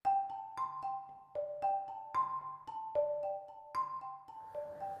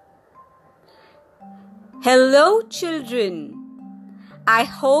Hello, children. I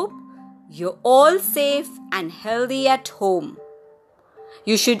hope you're all safe and healthy at home.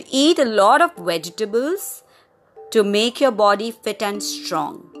 You should eat a lot of vegetables to make your body fit and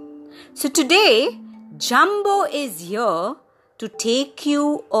strong. So today, Jumbo is here to take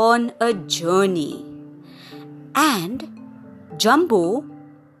you on a journey. And Jumbo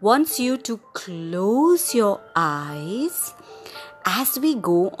wants you to close your eyes as we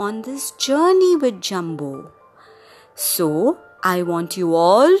go on this journey with Jumbo. So, I want you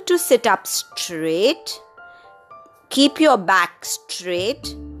all to sit up straight, keep your back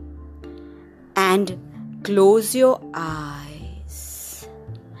straight, and close your eyes.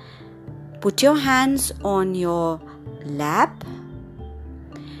 Put your hands on your lap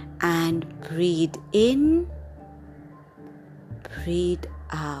and breathe in, breathe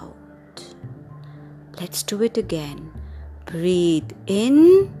out. Let's do it again. Breathe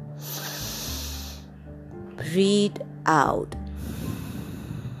in, breathe out.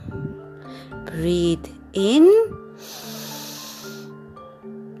 Breathe in,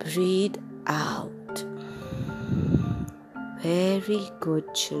 breathe out. Very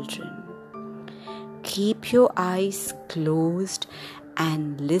good, children. Keep your eyes closed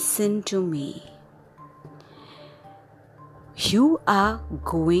and listen to me. You are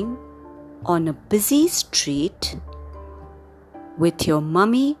going on a busy street with your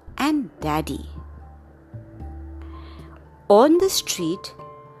mummy and daddy. On the street,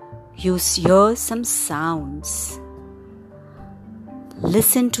 you hear some sounds.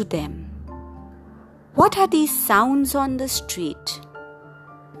 Listen to them. What are these sounds on the street?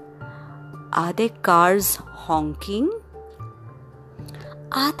 Are there cars honking?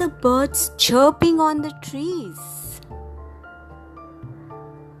 Are the birds chirping on the trees?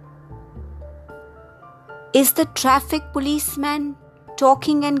 Is the traffic policeman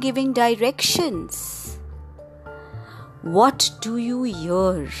talking and giving directions? What do you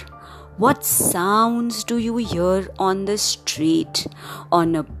hear? What sounds do you hear on the street,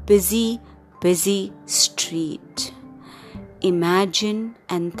 on a busy street? Imagine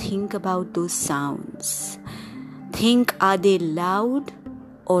and think about those sounds. Think, are they loud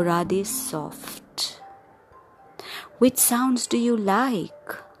or are they soft? Which sounds do you like?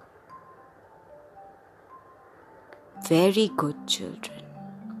 Very good, children.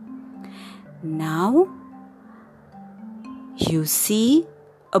 Now, you see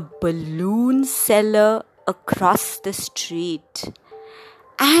a balloon seller across the street,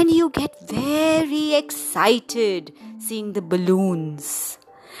 and you get very excited seeing the balloons.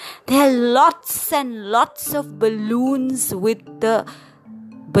 There are lots and lots of balloons with the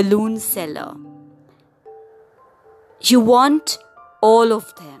balloon seller. You want all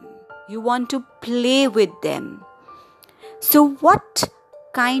of them. You want to play with them. So what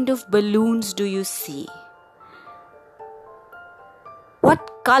kind of balloons do you see?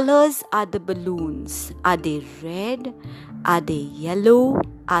 What colors are the balloons? Are they red? Are they yellow?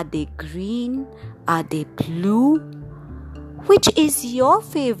 Are they green? Are they blue? Which is your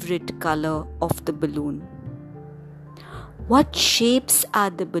favorite color of the balloon? What shapes are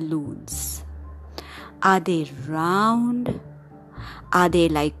the balloons? Are they round? Are they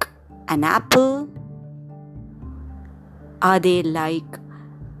like an apple? Are they like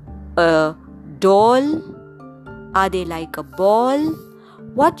a doll? Are they like a ball?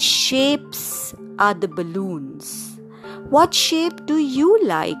 What shapes are the balloons? What shape do you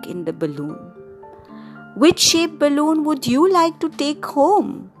like in the balloon? Which shape balloon would you like to take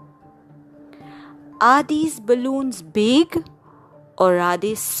home? Are these balloons big or are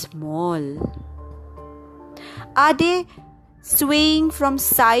they small? Are they swaying from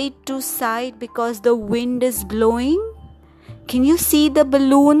side to side because the wind is blowing? Can you see the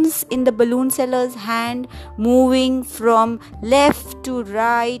balloons in the balloon seller's hand moving from left to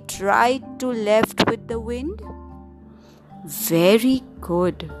right, right to left with the wind? Very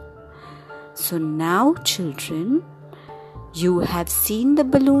good. So now, children, you have seen the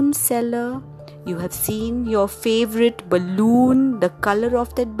balloon seller. You have seen your favorite balloon, the color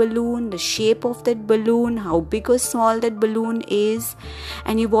of that balloon, the shape of that balloon, how big or small that balloon is.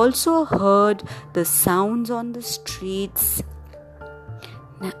 And you've also heard the sounds on the streets.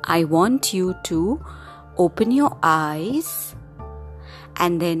 Now, I want you to open your eyes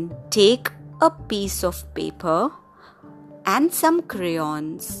and then take a piece of paper and some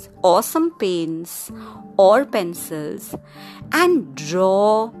crayons or some paints or pencils and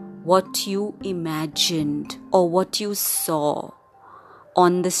draw what you imagined or what you saw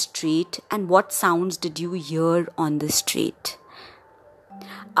on the street and what sounds did you hear on the street.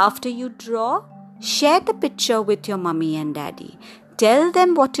 After you draw, share the picture with your mummy and daddy. Tell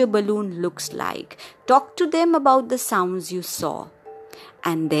them what your balloon looks like. Talk to them about the sounds you saw.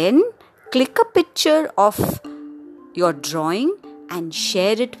 And then click a picture of your drawing and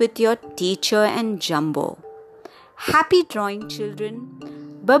share it with your teacher and Jumbo. Happy drawing,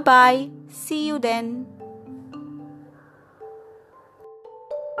 children. Bye-bye. See you then.